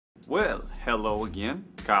Well, hello again,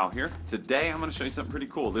 Kyle here. Today I'm going to show you something pretty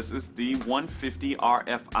cool. This is the 150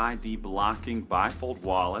 RFID blocking bifold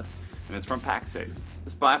wallet, and it's from Pacsafe.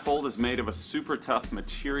 This bifold is made of a super tough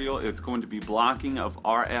material. It's going to be blocking of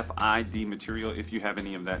RFID material if you have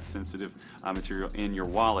any of that sensitive material in your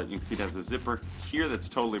wallet. You can see it has a zipper here that's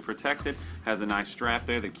totally protected, has a nice strap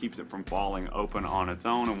there that keeps it from falling open on its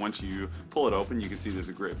own, and once you pull it open you can see there's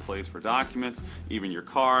a great place for documents, even your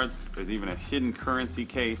cards. There's even a hidden currency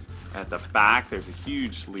case at the back. There's a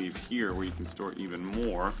huge sleeve here where you can store even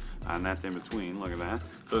more, and that's in between. Look at that.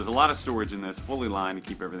 So there's a lot of storage in this, fully lined to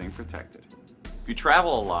keep everything protected. If you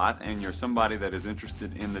travel a lot and you're somebody that is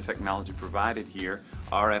interested in the technology provided here,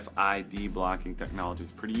 RFID blocking technology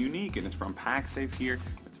is pretty unique, and it's from Pacsafe here.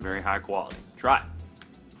 It's very high quality. Try it.